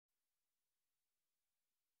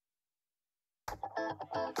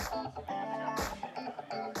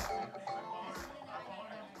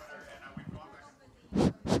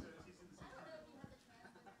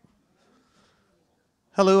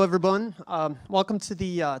Hello, everyone. Welcome to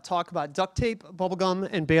the talk about duct tape, bubblegum,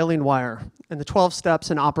 and baling wire, and the 12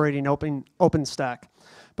 steps in operating OpenStack.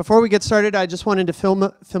 Before we get started, I just wanted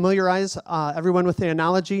to familiarize everyone with the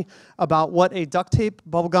analogy about what a duct tape,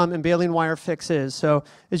 bubblegum, and baling wire fix is. So,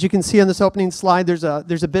 as you can see on this opening slide, there's a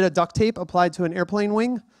bit of duct tape applied to an airplane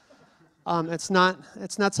wing. It's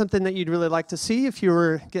not something that you'd really like to see if you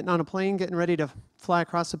were getting on a plane, getting ready to fly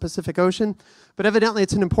across the Pacific Ocean. But evidently,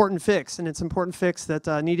 it's an important fix, and it's an important fix that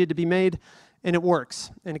needed to be made, and it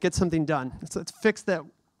works, and it gets something done. It's a fix that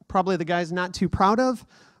probably the guy's not too proud of,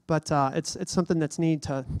 but it's something that's needed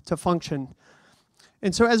to function.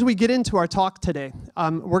 And so as we get into our talk today,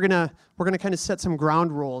 we're gonna kind of set some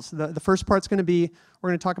ground rules. The first part's gonna be,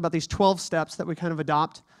 we're gonna talk about these 12 steps that we kind of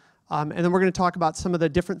adopt. And then we're going to talk about some of the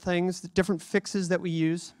different things, the different fixes that we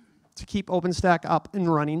use to keep OpenStack up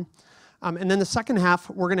and running. And then the second half,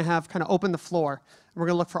 we're going to have kind of open the floor. And we're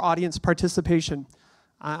going to look for audience participation.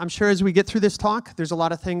 I'm sure as we get through this talk, there's a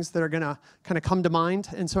lot of things that are going to kind of come to mind.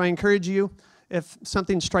 And so I encourage you, if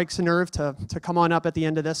something strikes a nerve, to come on up at the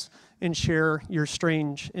end of this and share your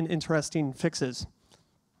strange and interesting fixes.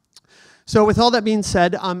 So with all that being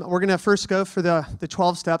said, we're going to first go for the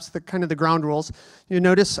 12 steps, the kind of the ground rules. You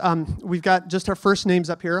notice we've got just our first names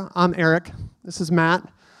up here. I'm Eric. This is Matt,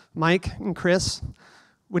 Mike, and Chris.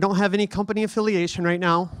 We don't have any company affiliation right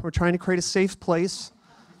now. We're trying to create a safe place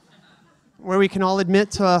where we can all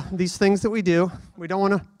admit to these things that we do. We don't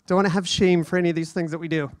want to have shame for any of these things that we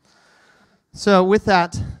do. So with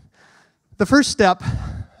that, the first step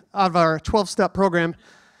of our 12-step program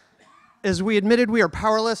is we admitted we are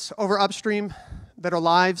powerless over upstream, that our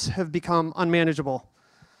lives have become unmanageable.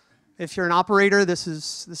 If you're an operator, this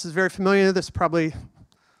is very familiar. This probably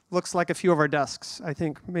looks like a few of our desks, I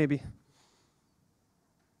think, maybe.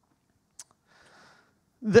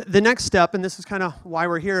 The next step, and this is kind of why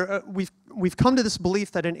we're here, we've come to this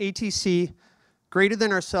belief that an ATC greater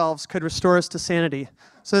than ourselves could restore us to sanity.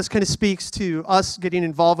 So this kind of speaks to us getting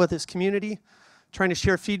involved with this community, trying to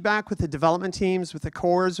share feedback with the development teams, with the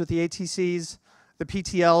cores, with the ATCs, the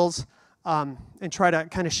PTLs, and try to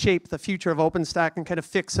kind of shape the future of OpenStack and kind of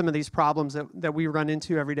fix some of these problems that we run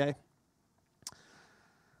into every day.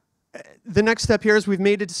 The next step here is we've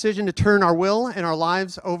made a decision to turn our will and our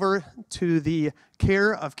lives over to the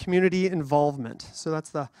care of community involvement. So that's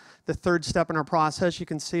the third step in our process. You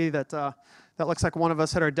can see that that looks like one of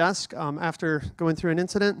us at our desk after going through an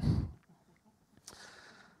incident.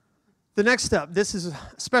 The next step, this is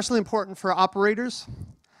especially important for operators,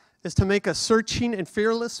 is to make a searching and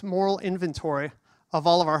fearless moral inventory of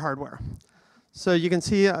all of our hardware. So you can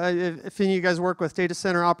see, if any of you guys work with data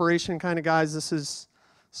center operation kind of guys, this is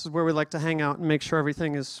where we like to hang out and make sure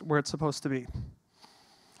everything is where it's supposed to be.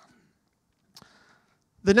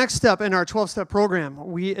 The next step in our 12-step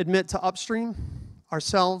program, we admit to upstream,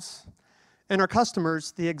 ourselves, and our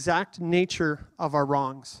customers the exact nature of our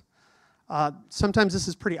wrongs. Sometimes this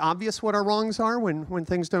is pretty obvious what our wrongs are when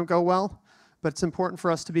things don't go well, but it's important for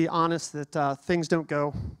us to be honest that things don't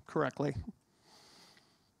go correctly.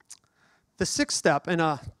 The sixth step in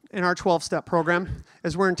our 12-step program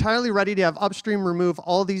is we're entirely ready to have upstream remove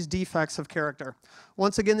all these defects of character.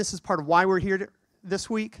 Once again, this is part of why we're here this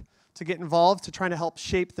week, to get involved, to try to help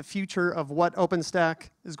shape the future of what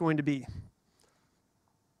OpenStack is going to be.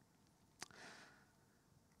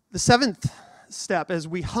 The seventh step is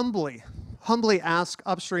we humbly ask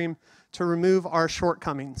upstream to remove our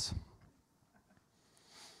shortcomings.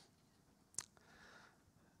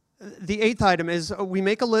 The eighth item is we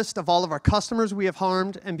make a list of all of our customers we have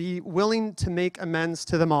harmed and be willing to make amends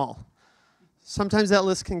to them all. Sometimes that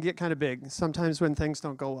list can get kind of big, sometimes when things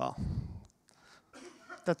don't go well.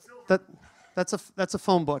 That's a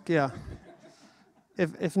phone book, yeah.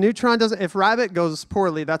 If Neutron doesn't, if Rabbit goes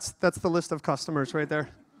poorly, that's the list of customers right there.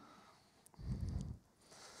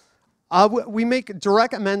 We make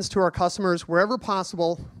direct amends to our customers wherever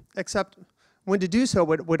possible, except when to do so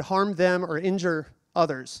would harm them or injure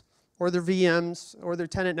others, or their VMs, or their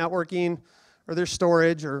tenant networking, or their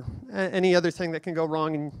storage, or any other thing that can go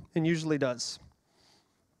wrong and usually does.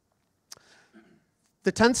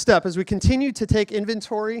 The 10th step is we continue to take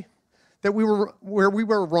inventory that where we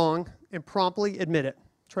were wrong and promptly admit it.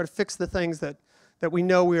 Try to fix the things that we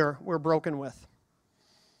know we're broken with.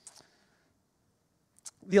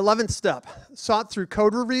 The 11th step, sought through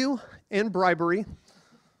code review and bribery,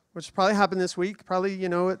 which probably happened this week, probably,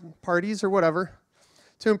 at parties or whatever,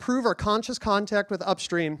 to improve our conscious contact with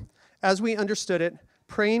upstream as we understood it,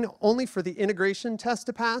 praying only for the integration test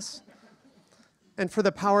to pass And for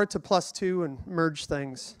the power to +2 and merge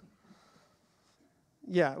things,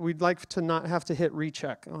 yeah, we'd like to not have to hit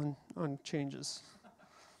recheck on changes.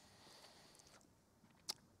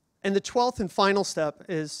 And the 12th and final step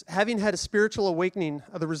is, having had a spiritual awakening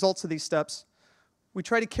of the results of these steps, we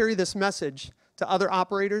try to carry this message to other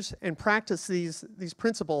operators and practice these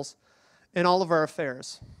principles in all of our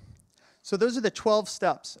affairs. So those are the 12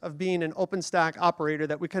 steps of being an OpenStack operator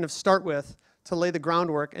that we kind of start with to lay the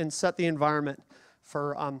groundwork and set the environment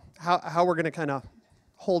for how we're going to kind of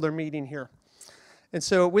hold our meeting here. And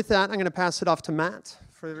so with that, I'm going to pass it off to Matt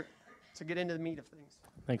to get into the meat of things.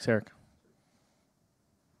 Thanks, Eric.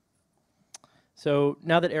 So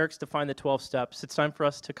now that Eric's defined the 12 steps, it's time for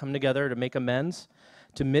us to come together to make amends,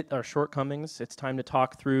 to admit our shortcomings. It's time to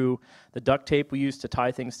talk through the duct tape we use to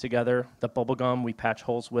tie things together, the bubblegum we patch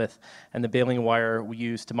holes with, and the baling wire we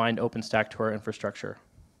use to bind OpenStack to our infrastructure.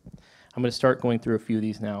 I'm going to start going through a few of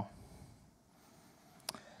these now.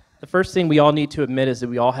 The first thing we all need to admit is that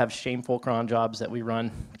we all have shameful cron jobs that we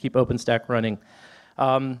run to keep OpenStack running.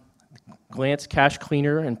 Glance Cache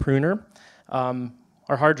Cleaner and Pruner,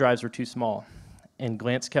 our hard drives were too small, and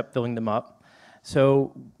Glance kept filling them up.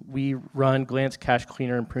 So we run Glance Cache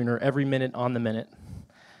Cleaner and Pruner every minute on the minute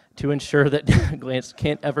to ensure that Glance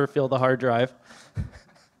can't ever fill the hard drive.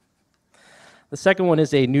 The second one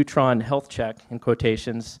is a neutron health check, in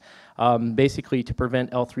quotations, basically to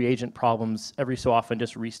prevent L3 agent problems. Every so often,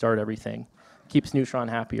 just restart everything. Keeps Neutron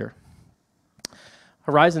happier.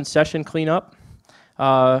 Horizon session cleanup.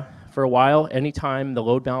 For a while, anytime the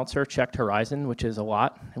load balancer checked Horizon, which is a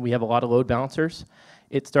lot, and we have a lot of load balancers,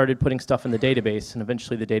 it started putting stuff in the database, and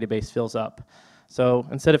eventually the database fills up. So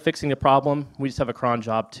instead of fixing the problem, we just have a cron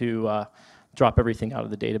job to drop everything out of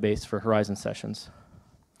the database for Horizon sessions.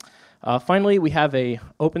 Finally, we have a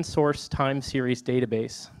open source time series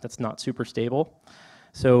database that's not super stable.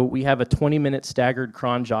 So we have a 20-minute staggered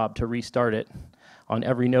cron job to restart it on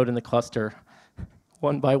every node in the cluster,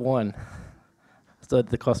 one by one, so that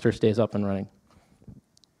the cluster stays up and running.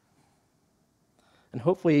 And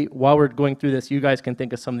hopefully, while we're going through this, you guys can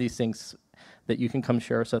think of some of these things that you can come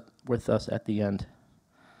share with us at the end.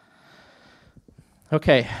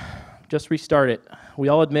 Okay, just restart it. We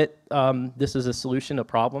all admit this is a solution to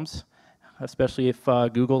problems, especially if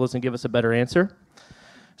Google doesn't give us a better answer.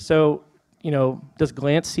 So, does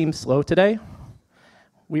Glance seem slow today?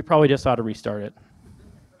 We probably just ought to restart it.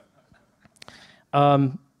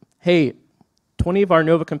 Hey, 20 of our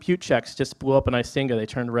Nova Compute checks just blew up in Isinga. They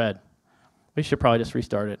turned red. We should probably just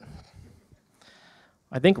restart it.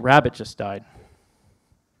 I think Rabbit just died.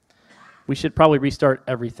 We should probably restart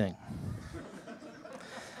everything.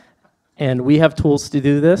 And we have tools to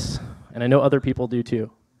do this, and I know other people do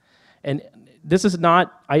too. And this is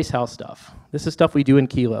not Icehouse stuff. This is stuff we do in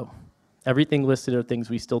Kilo. Everything listed are things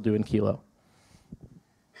we still do in Kilo.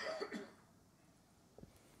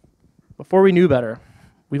 Before we knew better,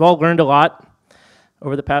 we've all learned a lot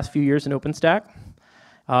over the past few years in OpenStack.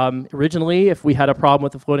 Originally, if we had a problem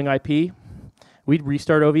with the floating IP, we'd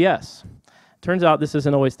restart OVS. Turns out this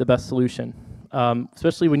isn't always the best solution,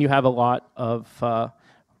 especially when you have a lot of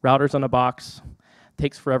routers on a box. It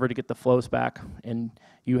takes forever to get the flows back, and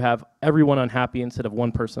you have everyone unhappy instead of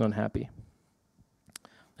one person unhappy.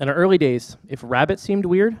 In our early days, if Rabbit seemed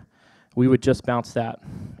weird, we would just bounce that.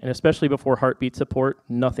 And especially before heartbeat support,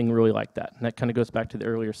 nothing really like that. And that kind of goes back to the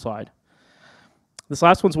earlier slide. This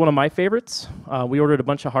last one's one of my favorites. We ordered a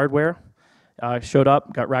bunch of hardware, showed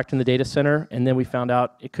up, got racked in the data center, and then we found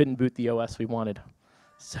out it couldn't boot the OS we wanted.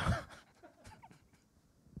 So,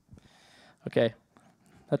 okay,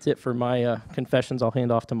 that's it for my confessions. I'll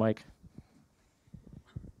hand off to Mike.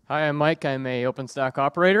 Hi, I'm Mike. I'm a OpenStack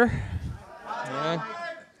operator. Yeah.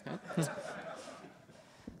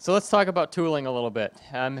 So let's talk about tooling a little bit.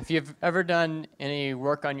 If you've ever done any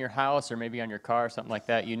work on your house or maybe on your car or something like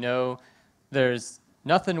that, you know there's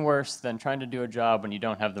nothing worse than trying to do a job when you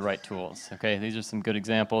don't have the right tools. Okay, these are some good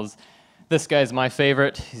examples. This guy's my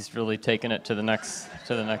favorite. He's really taken it to the next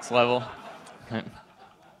level.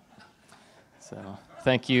 So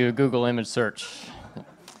thank you, Google Image Search.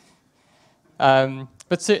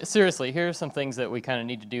 But seriously, here are some things that we kind of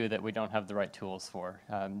need to do that we don't have the right tools for.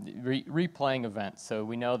 Replaying events. So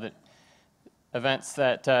we know that events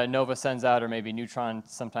that Nova sends out or maybe Neutron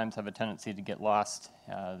sometimes have a tendency to get lost.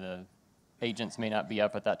 The agents may not be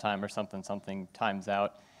up at that time or something times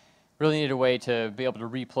out. Really need a way to be able to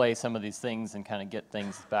replay some of these things and kind of get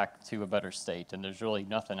things back to a better state. And there's really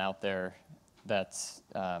nothing out there that's,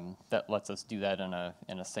 that lets us do that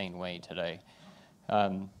in a sane way today.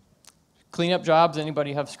 Cleanup jobs,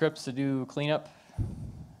 anybody have scripts to do cleanup?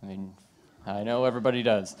 I mean, I know everybody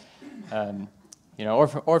does. you know,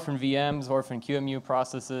 orphan VMs, orphan QEMU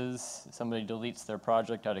processes. Somebody deletes their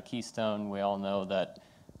project out of Keystone. We all know that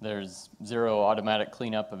there's zero automatic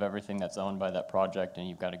cleanup of everything that's owned by that project, and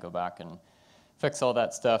you've got to go back and fix all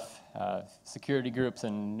that stuff. Security groups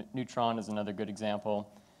and Neutron is another good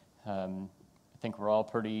example. I think we're all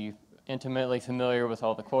pretty intimately familiar with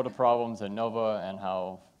all the quota problems in Nova and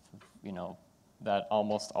how, you know, that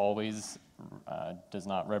almost always does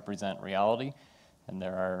not represent reality. And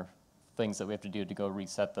there are things that we have to do to go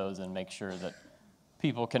reset those and make sure that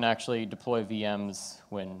people can actually deploy VMs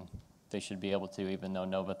when they should be able to, even though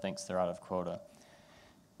Nova thinks they're out of quota.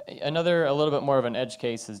 Another, a little bit more of an edge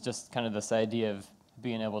case is just kind of this idea of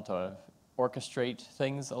being able to orchestrate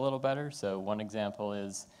things a little better. So one example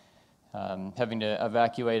is having to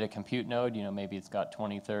evacuate a compute node. You know, maybe it's got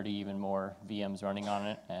 20, 30, even more VMs running on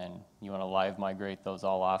it, and you want to live migrate those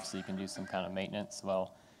all off so you can do some kind of maintenance.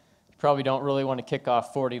 Well, you probably don't really want to kick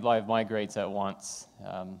off 40 live migrates at once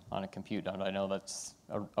on a compute node. I know that's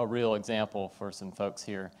a real example for some folks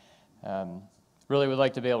here. Really would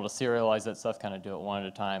like to be able to serialize that stuff, kind of do it one at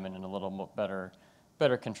a time and in a little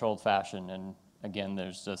better controlled fashion. And again,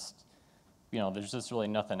 there's just, you know, there's just really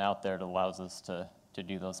nothing out there that allows us to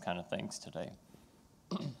do those kind of things today.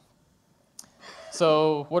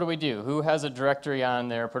 So what do? Who has a directory on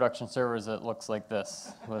their production servers that looks like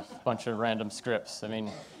this with a bunch of random scripts? I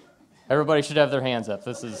mean, everybody should have their hands up.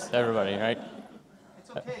 This is everybody, right? It's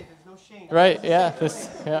okay, there's no shame. Right, yeah,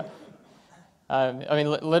 yeah. I mean,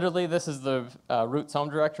 literally, this is the root home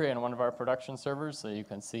directory on one of our production servers, so you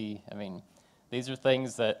can see, I mean, these are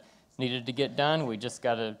things that needed to get done. We just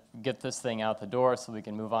got to get this thing out the door so we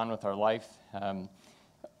can move on with our life.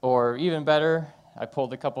 Or even better, I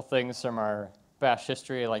pulled a couple things from our Bash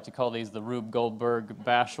history. I like to call these the Rube Goldberg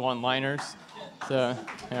Bash one-liners. So,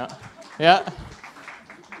 yeah.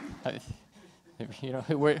 You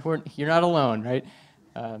know, you're not alone, right?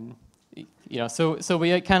 You know, so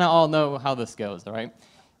we kind of all know how this goes, all right?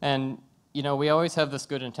 And, you know, we always have this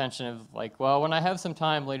good intention of like, well, when I have some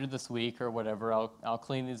time later this week or whatever, I'll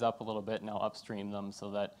clean these up a little bit and I'll upstream them so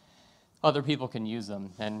that other people can use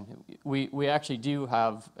them. And we actually do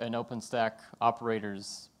have an OpenStack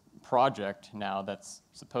operators project now that's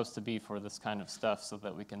supposed to be for this kind of stuff so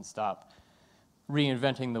that we can stop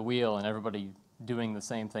reinventing the wheel and everybody doing the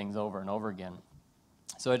same things over and over again.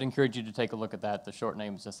 So I'd encourage you to take a look at that. The short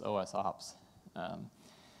name is just OS Ops.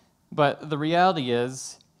 But the reality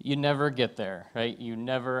is you never get there, right? You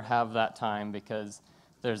never have that time because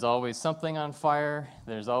there's always something on fire.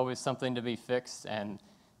 There's always something to be fixed. And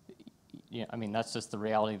yeah, I mean, that's just the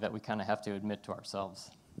reality that we kind of have to admit to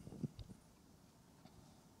ourselves.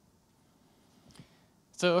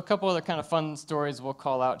 So a couple other kind of fun stories we'll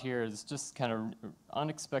call out here is just kind of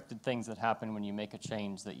unexpected things that happen when you make a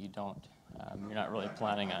change that you're not really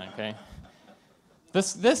planning on, okay?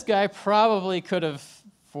 This guy probably could have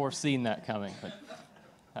foreseen that coming, but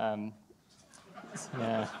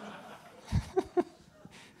yeah.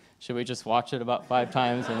 Should we just watch it about 5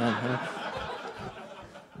 times and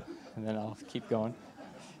then I'll keep going?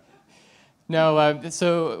 No,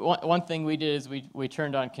 so one thing we did is we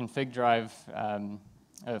turned on config drive,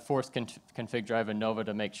 forced config drive in Nova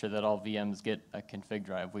to make sure that all VMs get a config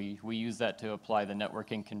drive. We use that to apply the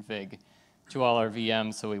networking config to all our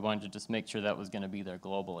VMs, so we wanted to just make sure that was going to be there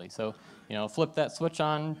globally. So, you know, flip that switch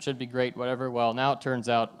on, should be great, whatever. Well, now it turns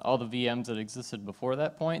out all the VMs that existed before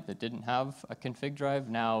that point that didn't have a config drive,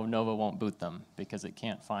 now Nova won't boot them because it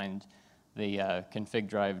can't find the config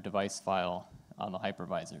drive device file on the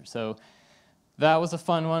hypervisor. So that was a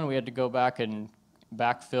fun one. We had to go back and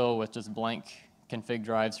backfill with just blank config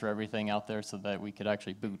drives for everything out there so that we could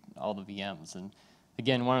actually boot all the VMs. And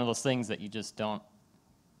again, one of those things that you just don't,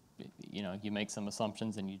 you know, you make some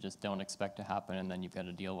assumptions and you just don't expect to happen, and then you've got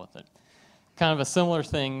to deal with it. Kind of a similar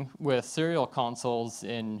thing with serial consoles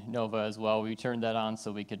in Nova as well. We turned that on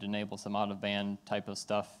so we could enable some out-of-band type of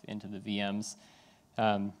stuff into the VMs,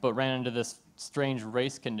 but ran into this strange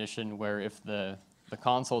race condition where if the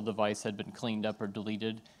console device had been cleaned up or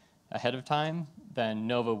deleted ahead of time, then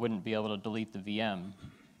Nova wouldn't be able to delete the VM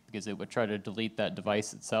because it would try to delete that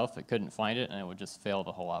device itself. It couldn't find it, and it would just fail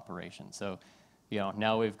the whole operation. So, you know,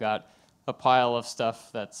 now we've got a pile of stuff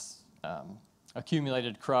that's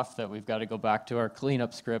accumulated cruft that we've got to go back to our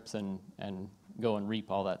cleanup scripts and go and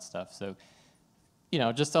reap all that stuff. So, you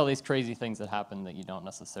know, just all these crazy things that happen that you don't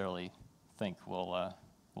necessarily think will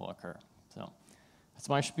occur. So that's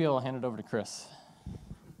my spiel. I'll hand it over to Chris.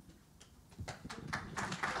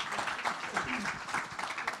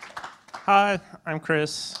 Hi, I'm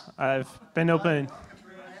Chris. I've been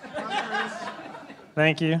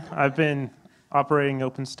Thank you. I've been operating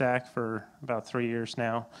OpenStack for about 3 years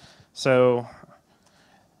now. So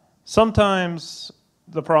Sometimes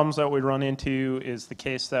the problems that we run into is the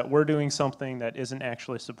case that we're doing something that isn't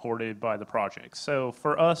actually supported by the project. So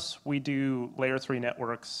for us, we do layer 3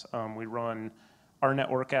 networks. We run our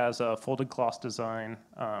network as a folded cloth design.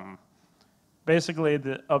 Basically,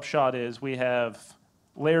 the upshot is we have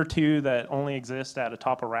layer 2 that only exists at a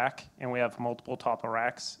top of rack, and we have multiple top of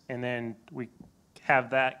racks, and then we have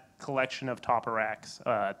that collection of top of racks,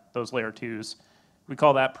 those layer 2s. We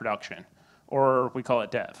call that production, or we call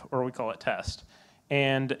it dev, or we call it test.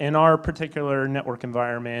 And in our particular network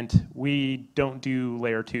environment, we don't do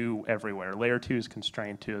layer 2 everywhere. Layer 2 is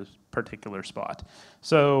constrained to a particular spot.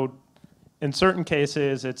 So in certain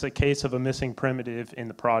cases, it's a case of a missing primitive in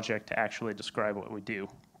the project to actually describe what we do.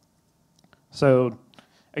 So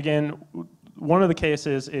again, one of the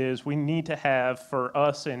cases is we need to have, for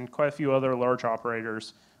us and quite a few other large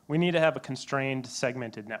operators, we need to have a constrained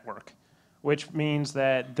segmented network, which means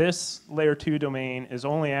that this layer 2 domain is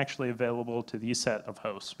only actually available to these set of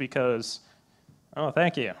hosts because, oh,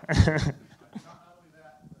 thank you. Not only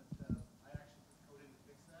that, but I actually put code in to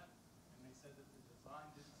fix that, and they said that the design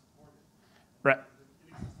didn't support it. Right. It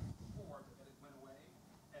existed before, but then it went away,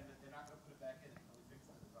 and that they're not going to put it back in until we fix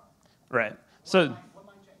the design. Right. So. What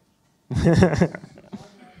might change?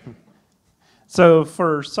 So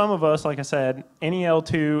for some of us, like I said, any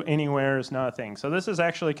L2 anywhere is not a thing. So this is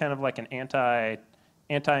actually kind of like an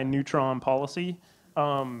anti-neutron policy.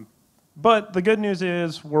 But the good news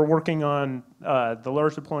is we're working on, the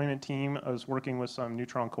large deployment team is working with some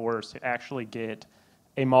neutron cores to actually get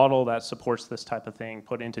a model that supports this type of thing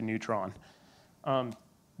put into neutron.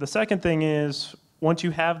 The second thing is, once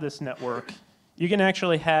you have this network, you can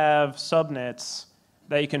actually have subnets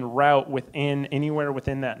that you can route within anywhere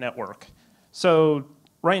within that network. So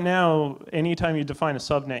right now, anytime you define a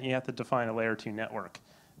subnet, you have to define a layer 2 network.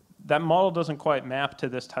 That model doesn't quite map to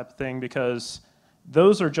this type of thing because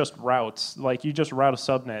those are just routes. Like you just route a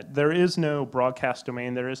subnet. There is no broadcast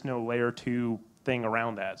domain. There is no layer 2 thing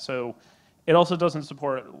around that. So it also doesn't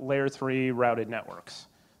support layer 3 routed networks.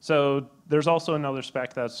 So there's also another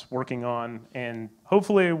spec that's working on, and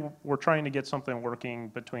hopefully we're trying to get something working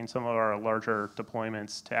between some of our larger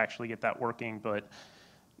deployments to actually get that working. But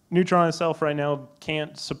Neutron itself right now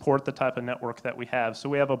can't support the type of network that we have. So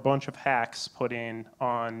we have a bunch of hacks put in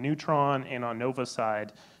on Neutron and on Nova's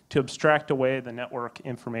side to abstract away the network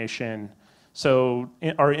information. So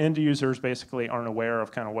our end users basically aren't aware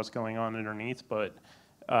of kind of what's going on underneath, but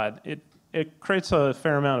it creates a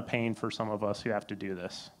fair amount of pain for some of us who have to do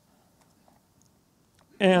this.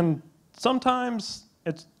 And sometimes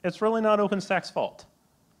it's really not OpenStack's fault.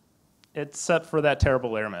 It's set for that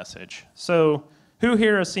terrible error message. So who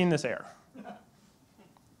here has seen this error?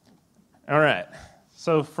 All right.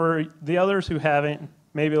 So for the others who haven't,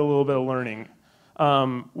 maybe a little bit of learning.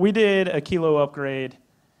 We did a kilo upgrade,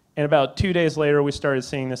 and about 2 days later, we started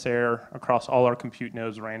seeing this error across all our compute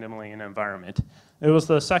nodes randomly in an environment. It was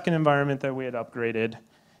the second environment that we had upgraded,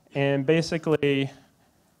 and basically,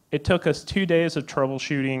 it took us 2 days of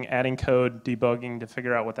troubleshooting, adding code, debugging to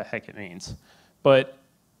figure out what the heck it means. But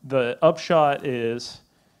the upshot is,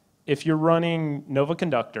 if you're running Nova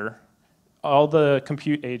Conductor, all the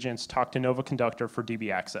compute agents talk to Nova Conductor for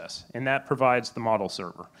DB access, and that provides the model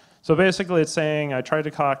server. So basically it's saying I tried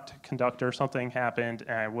to talk to Conductor, something happened,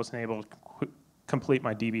 and I wasn't able to complete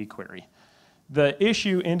my DB query. The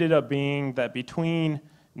issue ended up being that between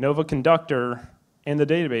Nova Conductor and the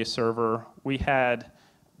database server, we had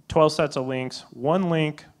 12 sets of links. One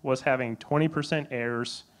link was having 20%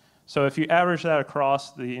 errors. So if you average that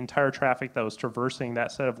across the entire traffic that was traversing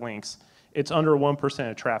that set of links, it's under 1%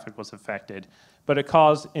 of traffic was affected. But it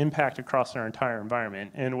caused impact across our entire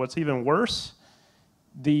environment. And what's even worse,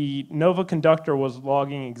 the Nova Conductor was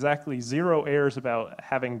logging exactly 0 errors about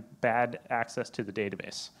having bad access to the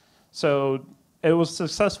database. So it was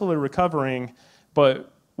successfully recovering,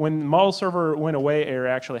 but when the model server went away error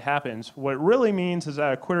actually happens, what it really means is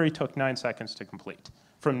that a query took 9 seconds to complete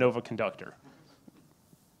from Nova Conductor.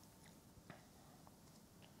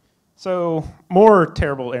 So more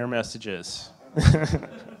terrible error messages.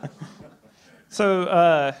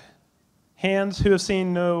 So hands who have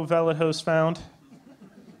seen no valid host found.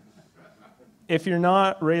 If you're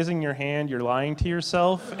not raising your hand, you're lying to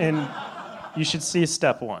yourself, and you should see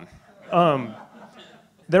step 1.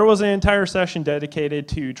 There was an entire session dedicated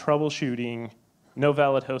to troubleshooting no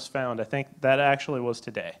valid host found. I think that actually was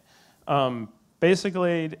today.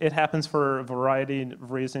 Basically, it happens for a variety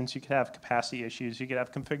of reasons. You could have capacity issues. You could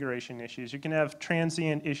have configuration issues. You can have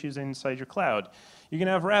transient issues inside your cloud. You can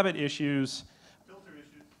have rabbit issues.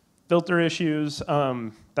 Filter issues.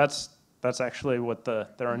 That's actually what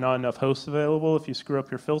there are not enough hosts available. If you screw up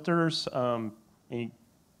your filters, you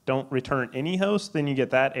don't return any host, then you get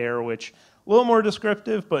that error, which a little more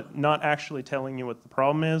descriptive, but not actually telling you what the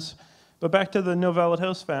problem is. But back to the no valid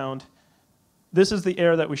host found, this is the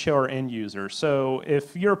error that we show our end user. So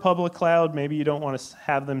if you're a public cloud, maybe you don't want to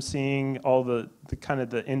have them seeing all the kind of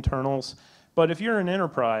the internals. But if you're an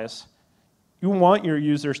enterprise, you want your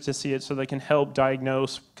users to see it so they can help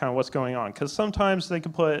diagnose kind of what's going on. Because sometimes they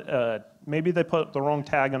can put, maybe they put the wrong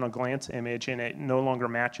tag on a glance image and it no longer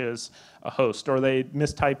matches a host, or they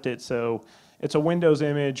mistyped it, so it's a Windows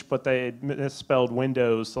image, but they misspelled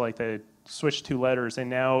Windows, like they switched 2 letters, and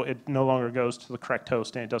now it no longer goes to the correct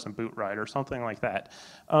host and it doesn't boot right, or something like that.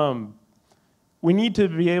 We need to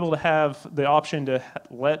be able to have the option to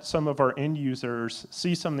let some of our end users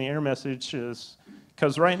see some of the error messages,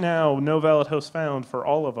 because right now, no valid host found for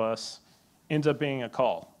all of us ends up being a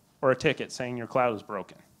call or a ticket saying your cloud is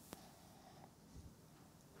broken.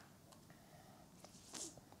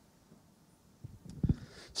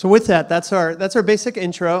 So with that, that's our basic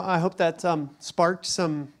intro. I hope that sparked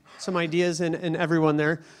some ideas in everyone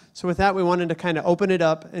there. So with that, we wanted to kind of open it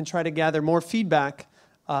up and try to gather more feedback,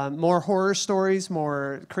 more horror stories,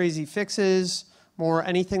 more crazy fixes, more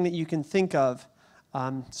anything that you can think of.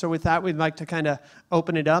 So with that, we'd like to kind of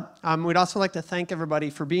open it up. We'd also like to thank everybody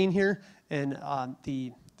for being here and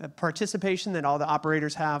the participation that all the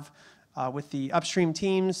operators have with the upstream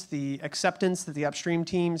teams, the acceptance that the upstream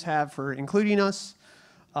teams have for including us,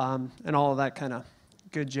 and all of that kind of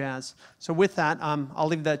good jazz. So with that, I'll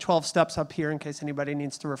leave the 12 steps up here in case anybody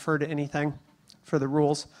needs to refer to anything for the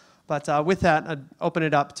rules. But with that, I'd open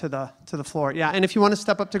it up to the floor. Yeah, and if you want to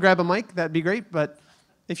step up to grab a mic, that'd be great. But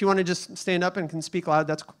if you want to just stand up and can speak loud,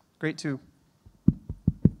 that's great too. You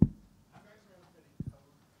guys are implementing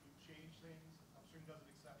code, you change things, upstream doesn't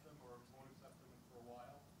accept them or won't accept them for a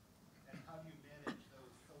while. And how do you manage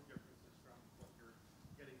those code differences from what you're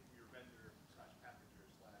getting from your vendor slash packager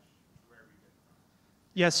slash wherever you get it from?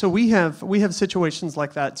 Yeah, so we have situations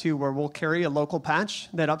like that too, where we'll carry a local patch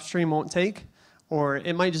that upstream won't take, or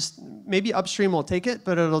it might just, maybe upstream will take it,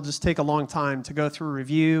 but it'll just take a long time to go through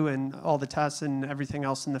review and all the tests and everything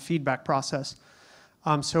else in the feedback process.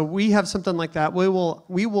 So we have something like that. We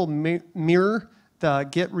will mirror the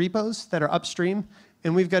Git repos that are upstream,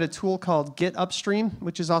 and we've got a tool called Git Upstream,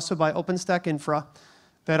 which is also by OpenStack Infra,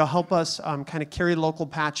 that'll help us kind of carry local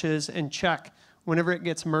patches and check whenever it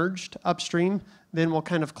gets merged upstream. Then we'll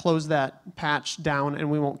kind of close that patch down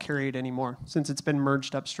and we won't carry it anymore since it's been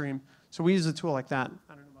merged upstream. So we use a tool like that.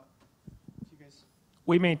 I don't know about you guys.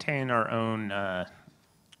 We maintain our own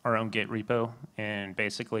Git repo, and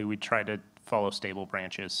basically we try to follow stable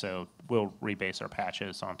branches. So we'll rebase our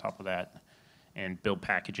patches on top of that and build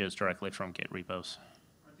packages directly from Git repos.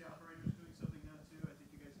 Aren't the operators doing something now too? I think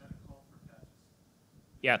you guys had a call for patches.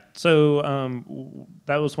 Yeah, so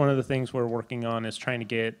that was one of the things we're working on, is trying to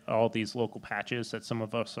get all these local patches that some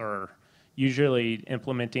of us are usually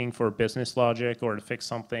implementing for business logic or to fix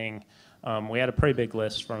something. We had a pretty big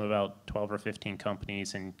list from about 12 or 15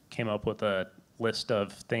 companies and came up with a list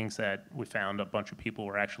of things that we found a bunch of people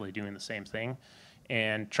were actually doing the same thing,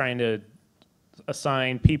 and trying to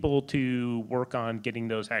assign people to work on getting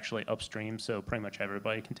those actually upstream so pretty much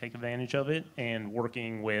everybody can take advantage of it, and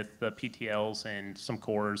working with the PTLs and some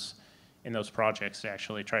cores in those projects to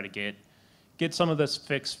actually try to get some of this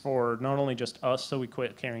fixed for not only just us so we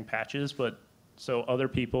quit carrying patches, but so other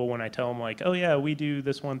people, when I tell them like, oh yeah, we do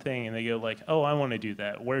this one thing, and they go like, oh, I want to do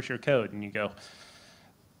that, where's your code? And you go,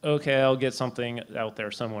 okay, I'll get something out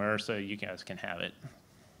there somewhere so you guys can have it.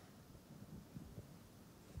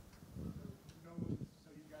 So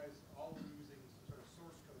you guys all were using some sort of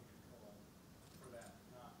source code control for that,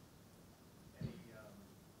 not any, not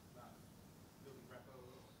building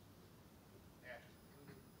repos, patches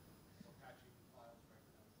included, or patching files right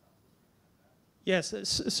now, stuff like that. Yes,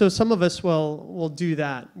 so some of us will do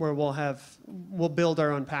that, where we'll build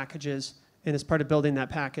our own packages, and as part of building that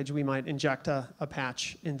package, we might inject a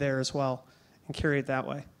patch in there as well and carry it that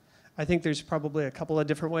way. I think there's probably a couple of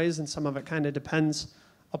different ways, and some of it kind of depends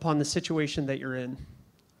upon the situation that you're in,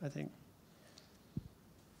 I think.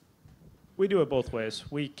 We do it both ways.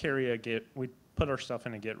 We carry a Git, we put our stuff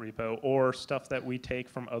in a Git repo, or stuff that we take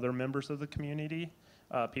from other members of the community.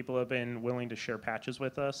 People have been willing to share patches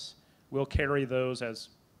with us. We'll carry those as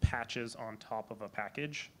patches on top of a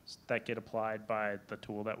package that get applied by the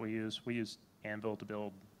tool that we use. We use Anvil to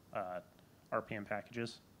build RPM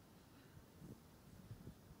packages.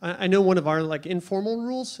 I know one of our like informal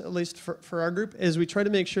rules, at least for our group, is we try to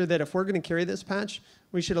make sure that if we're going to carry this patch,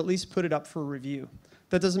 we should at least put it up for review.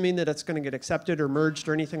 That doesn't mean that it's going to get accepted or merged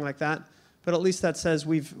or anything like that, but at least that says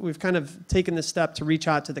we've kind of taken the step to reach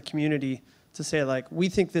out to the community to say like, we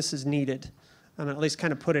think this is needed. and at least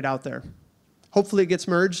kind of put it out there. Hopefully it gets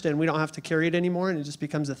merged and we don't have to carry it anymore and it just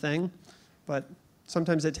becomes a thing, but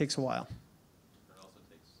sometimes it takes a while. It also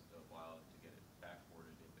takes a while to get it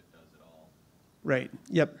backported if it does it all. Right,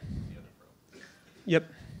 yep. The other pro.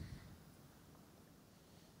 Yep.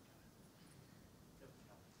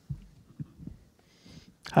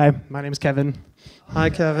 Hi, my name is Kevin. Hi,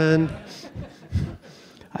 Kevin.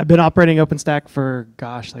 I've been operating OpenStack for,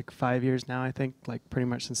 gosh, like 5 years now, I think, like pretty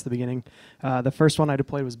much since the beginning. The first one I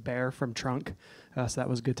deployed was Bear from Trunk, so that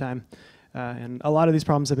was a good time. And a lot of these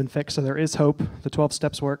problems have been fixed, so there is hope. The 12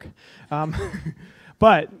 steps work.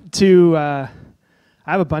 But I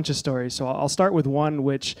have a bunch of stories, so I'll start with one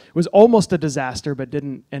which was almost a disaster but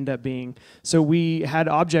didn't end up being. So we had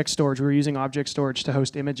object storage. We were using object storage to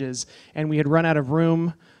host images, and we had run out of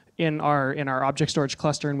room in our object storage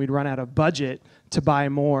cluster, and we'd run out of budget to buy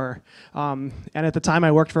more. And at the time,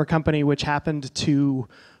 I worked for a company which happened to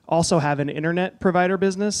also have an internet provider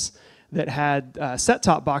business that had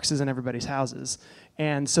set-top boxes in everybody's houses.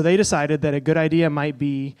 And so they decided that a good idea might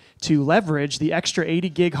be to leverage the extra 80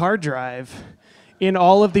 gig hard drive in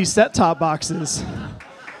all of these set-top boxes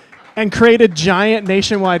and create a giant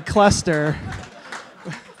nationwide cluster.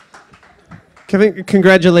 Kevin,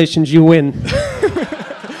 congratulations, you win.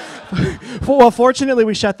 Well, fortunately,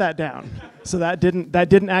 we shut that down. So that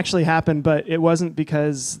didn't actually happen, but it wasn't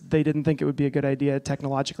because they didn't think it would be a good idea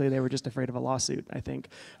technologically. They were just afraid of a lawsuit, I think.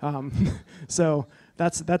 So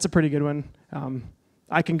that's a pretty good one.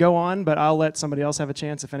 I can go on, but I'll let somebody else have a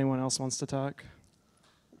chance if anyone else wants to talk.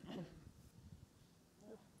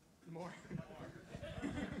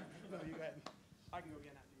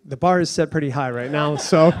 The bar is set pretty high right now,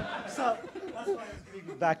 so. So that's why I'm giving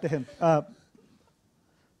it back to him.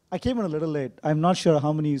 I came in a little late. I'm not sure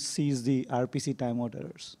how many sees the RPC timeout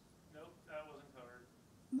errors. Nope, that wasn't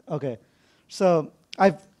covered. Okay, so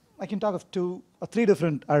I can talk of three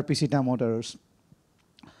different RPC timeout errors.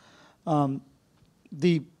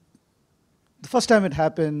 The first time it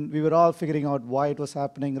happened, we were all figuring out why it was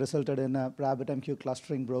happening, resulted in a RabbitMQ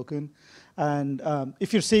clustering broken. And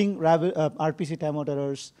if you're seeing RPC timeout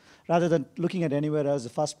errors, rather than looking at anywhere else, the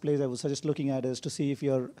first place I would suggest looking at is to see if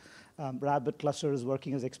your Rabbit cluster is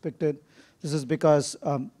working as expected. This is because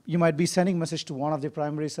you might be sending message to one of the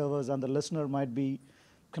primary servers and the listener might be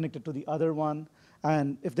connected to the other one.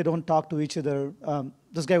 And if they don't talk to each other,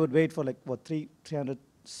 this guy would wait for like, what, 300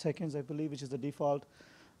 seconds, I believe, which is the default,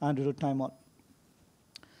 and do timeout.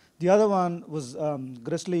 The other one was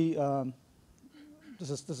Grizzly. This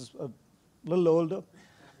is a little older,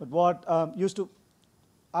 but what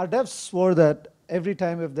our devs swore that every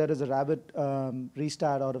time if there is a Rabbit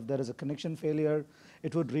restart or if there is a connection failure,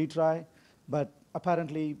 it would retry. But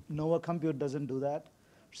apparently, Nova Compute doesn't do that.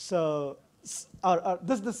 So,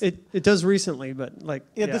 It does recently, but like.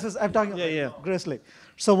 Yeah, this is, I'm talking about Grizzly.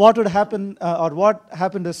 So what would happen, or what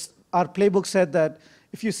happened is our playbook said that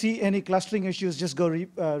if you see any clustering issues, just go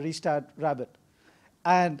restart Rabbit.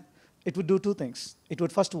 And it would do two things. It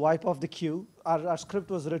would first wipe off the queue. Our script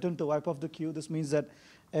was written to wipe off the queue. This means that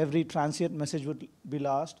every transient message would be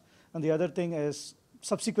lost. And the other thing is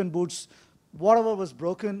subsequent boots, whatever was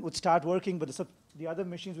broken would start working, but the other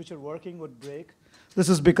machines which are working would break. This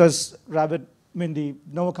is because the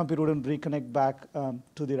Nova Compute wouldn't reconnect back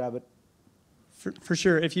to the Rabbit. For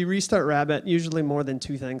sure, if you restart Rabbit, usually more than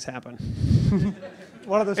two things happen.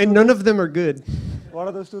 What are those and none of them are good. What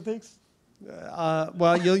are those two things?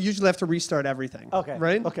 Well, you'll usually have to restart everything. Okay.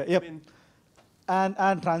 Right? Okay. Yep.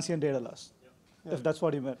 And transient data loss, if that's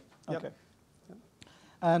what you meant. Okay. Yep.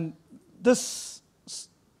 And this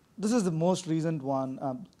is the most recent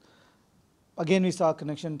one. Again, we saw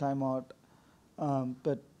connection timeout,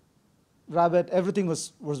 but Rabbit, everything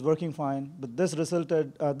was working fine. But this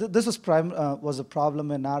resulted. This was a problem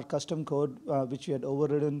in our custom code, which we had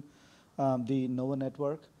overridden the Nova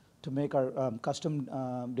network to make our custom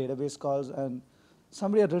database calls, and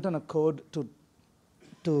somebody had written a code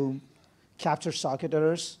to capture socket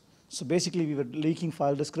errors. So basically, we were leaking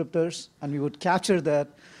file descriptors, and we would capture that.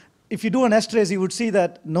 If you do an strace, you would see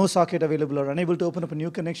that no socket available or unable to open up a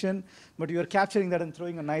new connection, but you are capturing that and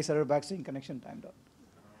throwing a nice error back saying connection timed out.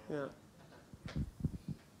 Yeah.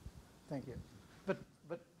 Thank you. But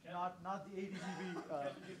not the ADCB.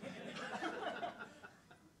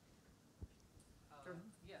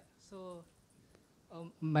 So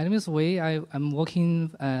my name is Wei. I'm working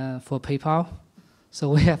for PayPal.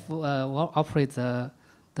 So we have operate the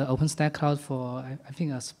OpenStack cloud for I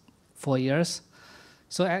think 4 years.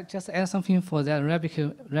 So I just add something for that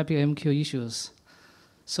RabbitMQ issues.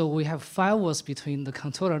 So we have firewalls between the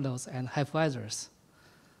controller nodes and hypervisors.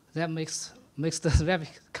 That makes the Rabbit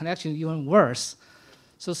connection even worse.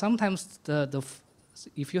 So sometimes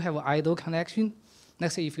if you have an idle connection,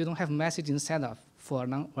 let's say if you don't have messaging set up for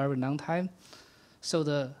a very long time, so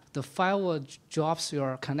the firewall drops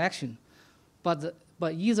your connection, but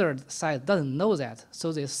either side doesn't know that,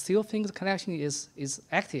 so they still think the connection is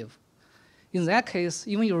active. In that case,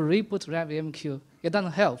 even you reboot RabbitMQ, it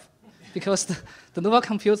doesn't help because the Nova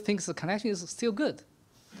compute thinks the connection is still good.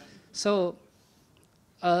 So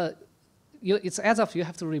it's as if you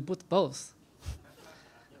have to reboot both.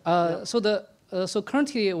 So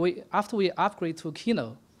currently, after we upgrade to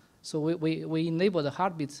Kino, so we enable the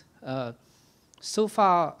heartbeat. So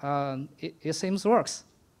far, it seems works.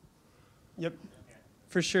 Yep,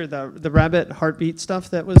 for sure. The Rabbit heartbeat stuff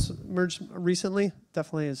that was merged recently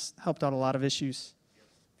definitely has helped out a lot of issues,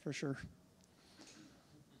 for sure.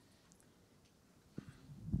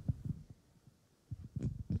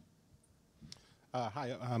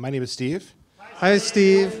 Hi, my name is Steve. Hi,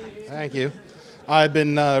 Steve. Thank you. I've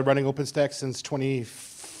been running OpenStack since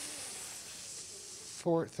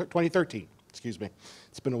 2013. Excuse me.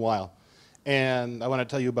 It's been a while. And I want to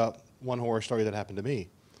tell you about one horror story that happened to me.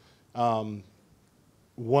 One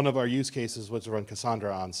of our use cases was to run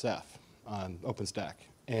Cassandra on Ceph, on OpenStack.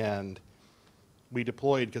 And we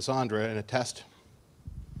deployed Cassandra in a test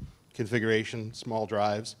configuration, small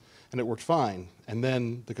drives, and it worked fine. And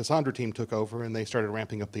then the Cassandra team took over and they started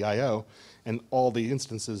ramping up the I/O, and all the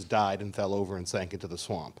instances died and fell over and sank into the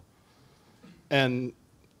swamp. And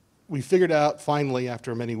we figured out finally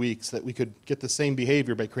after many weeks that we could get the same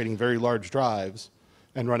behavior by creating very large drives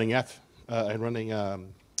and running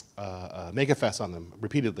Megafest on them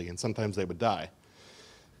repeatedly, and sometimes they would die.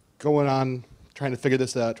 Going on, trying to figure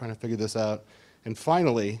this out, and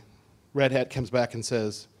finally, Red Hat comes back and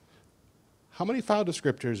says, how many file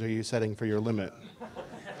descriptors are you setting for your limit?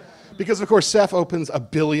 Because of course, Ceph opens 1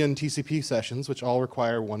 billion TCP sessions, which all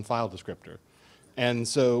require one file descriptor. And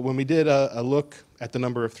so when we did a look at the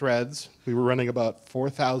number of threads, we were running about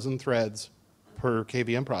 4,000 threads per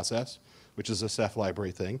KVM process, which is a Ceph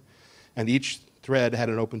library thing. And each thread had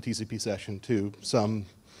an open TCP session to some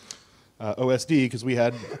OSD, because we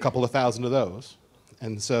had a couple of thousand of those.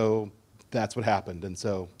 And so that's what happened. And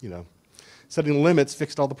so, you know, setting limits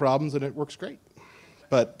fixed all the problems, and it works great.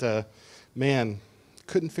 But man,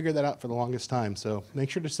 couldn't figure that out for the longest time. So make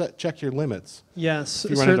sure to check your limits. Yes,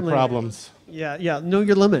 if you run into problems. Yeah, know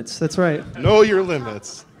your limits. That's right. Know your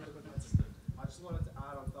limits. I just wanted to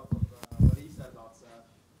add on top of what he said about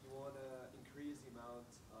Ceph. You want to increase the amount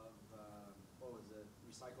of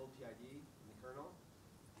recycled PID in the kernel,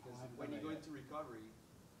 because when you go into recovery,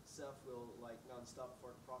 Ceph will like non-stop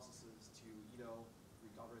fork processes to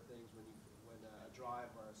recover things when a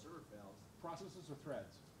drive or a server fails. Processes or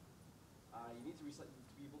threads? You need to be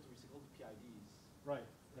able to recycle the PIDs. Right.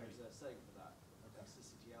 There's a setting for that. That's the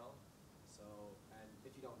CTL. So, and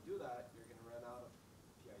if you don't do that, you're going to run out of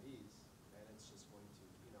PIDs, and it's just going to,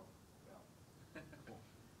 fail.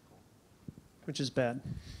 Cool. Which is bad.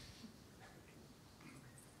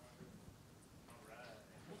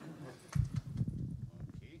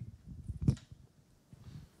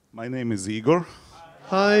 My name is Igor.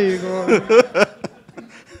 Hi, Igor.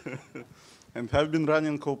 And I've been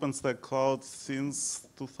running OpenStack Cloud since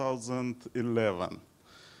 2011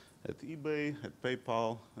 at eBay, at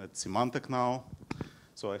PayPal, at Symantec now.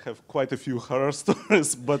 So I have quite a few horror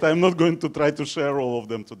stories, but I'm not going to try to share all of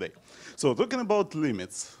them today. So talking about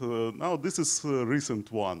limits, now this is a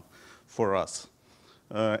recent one for us.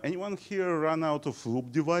 Anyone here run out of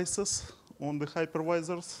loop devices on the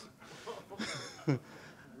hypervisors?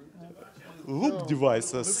 Loop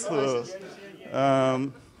devices.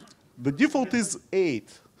 The default is 8.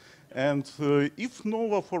 And if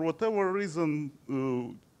Nova, for whatever reason,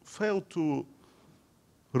 failed to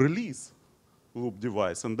release loop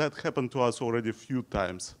device, and that happened to us already a few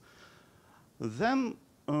times, then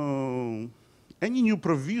any new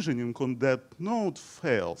provisioning on that node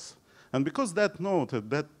fails. And because that node at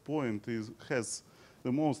that point has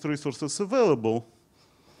the most resources available,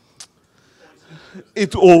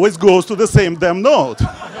 it always goes to the same damn node.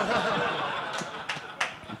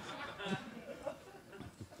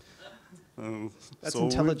 That's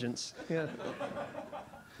intelligence. Yeah.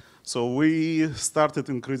 So we started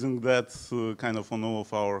increasing that kind of on all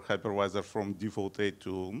of our hypervisor from default 8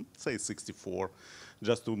 to, say, 64,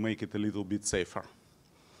 just to make it a little bit safer.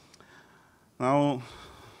 Now,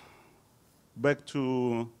 back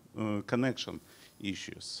to connection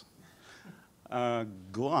issues.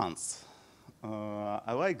 Glance.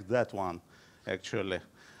 I like that one, actually.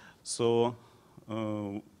 So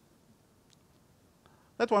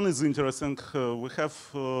that one is interesting. We have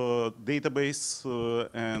database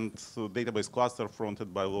and database cluster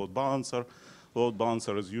fronted by load balancer. load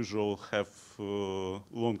balancer, as usual, have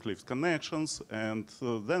long-lived connections, and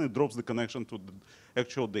then it drops the connection to the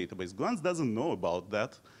actual database. Glance doesn't know about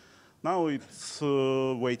that. Now it's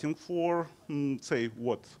waiting for, say,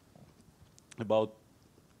 what? About,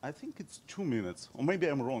 I think it's 2 minutes, or maybe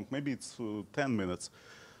I'm wrong, maybe it's 10 minutes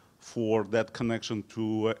for that connection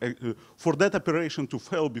to, for that operation to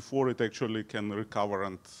fail before it actually can recover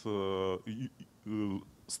and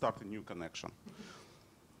start a new connection.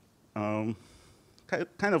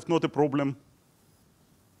 Kind of not a problem,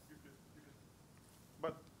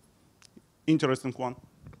 but interesting one.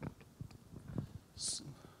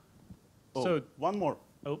 So one more.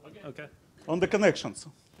 Oh, okay. On the connections.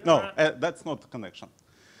 No, that's not the connection.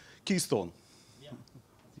 Keystone. Yeah.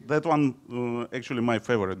 That one actually my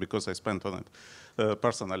favorite because I spent on it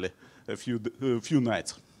personally a few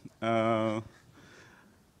nights.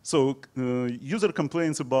 So user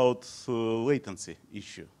complains about latency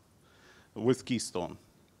issue with Keystone.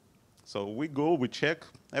 So we go, we check,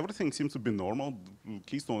 everything seems to be normal.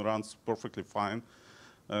 Keystone runs perfectly fine.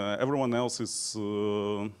 Everyone else is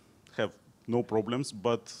have no problems,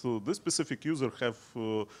 but this specific user have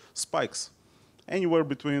spikes anywhere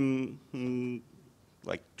between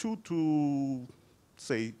like 2 to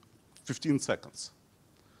say 15 seconds.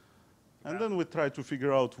 And then we try to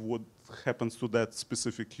figure out what happens to that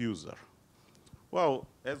specific user. Well,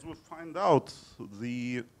 as we find out,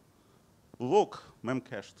 the lock,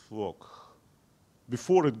 memcached lock,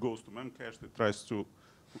 before it goes to memcached, it tries to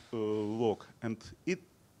lock, and it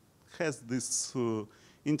has this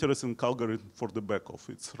interesting algorithm for the backoff.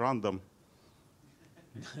 It's random,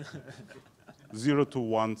 0 to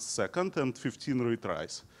 1 second and 15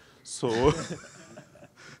 retries. So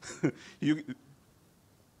it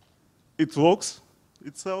locks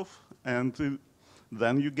itself, and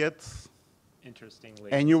then you get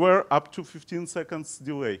anywhere up to 15 seconds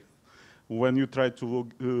delay when you try to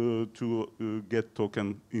get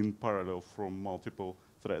token in parallel from multiple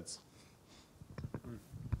threads.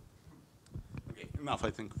 Okay, enough,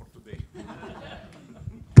 I think, for today.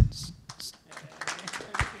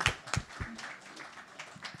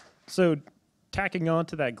 So tacking on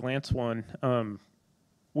to that glance one,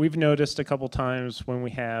 we've noticed a couple times when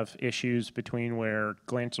we have issues between where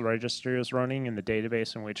glance registry is running and the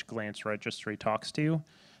database in which glance registry talks to,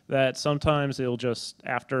 that sometimes it'll just,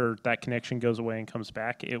 after that connection goes away and comes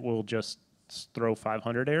back, it will just throw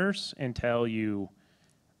 500 errors until you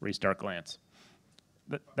restart glance.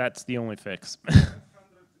 That's the only fix. 500,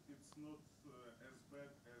 it's not as bad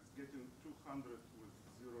as getting 200 with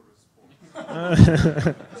 0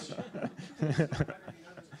 response.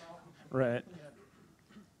 Right.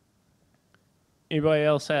 Anybody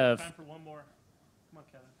else have? Time for one more. Come on,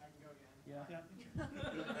 Kevin. I can go again. Yeah.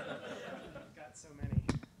 Got so many.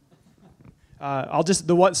 I'll just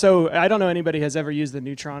so I don't know anybody has ever used the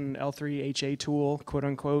Neutron L3 HA tool, quote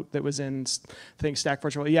unquote, that was in I think Stack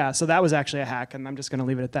Virtual. Yeah, so that was actually a hack, and I'm just going to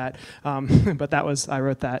leave it at that. But that was I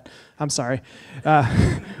wrote that. I'm sorry.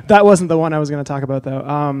 That wasn't the one I was going to talk about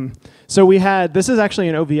though. So we had this is actually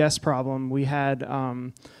an OVS problem. We had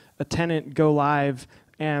a tenant go live,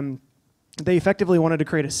 and they effectively wanted to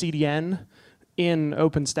create a CDN in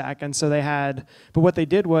OpenStack, and so they had. But what they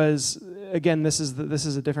did was, again, this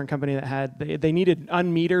is a different company that had. They needed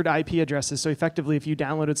unmetered IP addresses. So effectively, if you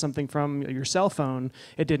downloaded something from your cell phone,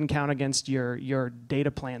 it didn't count against your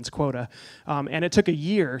data plan's quota, and it took a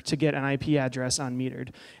year to get an IP address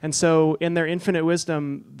unmetered. And so, in their infinite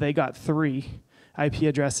wisdom, they got 3 IP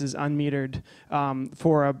addresses unmetered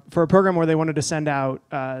for a program where they wanted to send out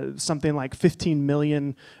something like 15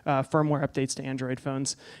 million firmware updates to Android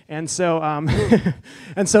phones. And so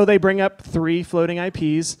and so they bring up 3 floating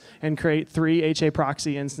IPs and create 3 HA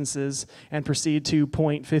proxy instances and proceed to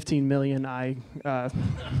point 15 million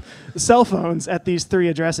cell phones at these 3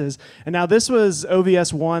 addresses. And now this was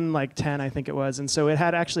OVS 1 like 10, I think it was. And so it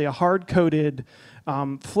had actually a hard-coded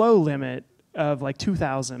flow limit of like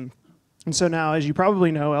 2,000. And so now, as you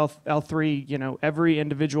probably know, L3, every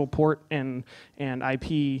individual port and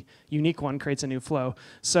IP unique one creates a new flow.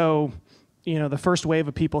 So, the first wave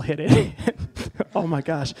of people hit it. Oh my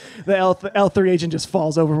gosh, the L3 agent just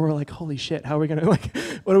falls over, and we're like, holy shit, how are we gonna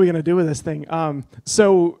what are we gonna do with this thing?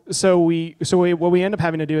 So what we end up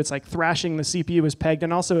having to do, it's like thrashing. The CPU is pegged,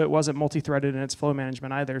 and also it wasn't multi-threaded in its flow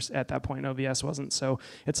management either at that point. OVS wasn't, so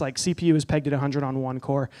it's like CPU is pegged at 100 on 1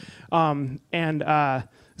 core,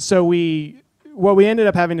 So what we ended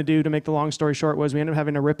up having to do, to make the long story short, was we ended up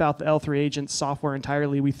having to rip out the L3 agent software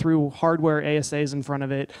entirely. We threw hardware ASAs in front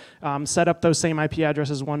of it, set up those same IP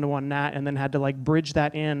addresses one-to-one NAT, and then had to bridge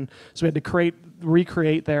that in. So we had to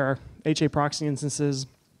recreate their HA proxy instances,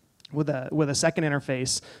 with a second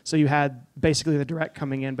interface. So you had basically the direct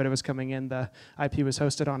coming in, but it was coming in, the IP was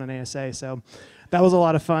hosted on an ASA. So that was a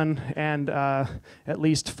lot of fun, and at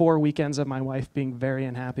least 4 weekends of my wife being very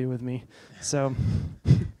unhappy with me. So.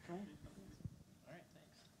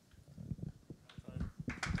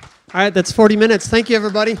 All right, that's 40 minutes. Thank you,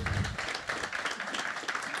 everybody.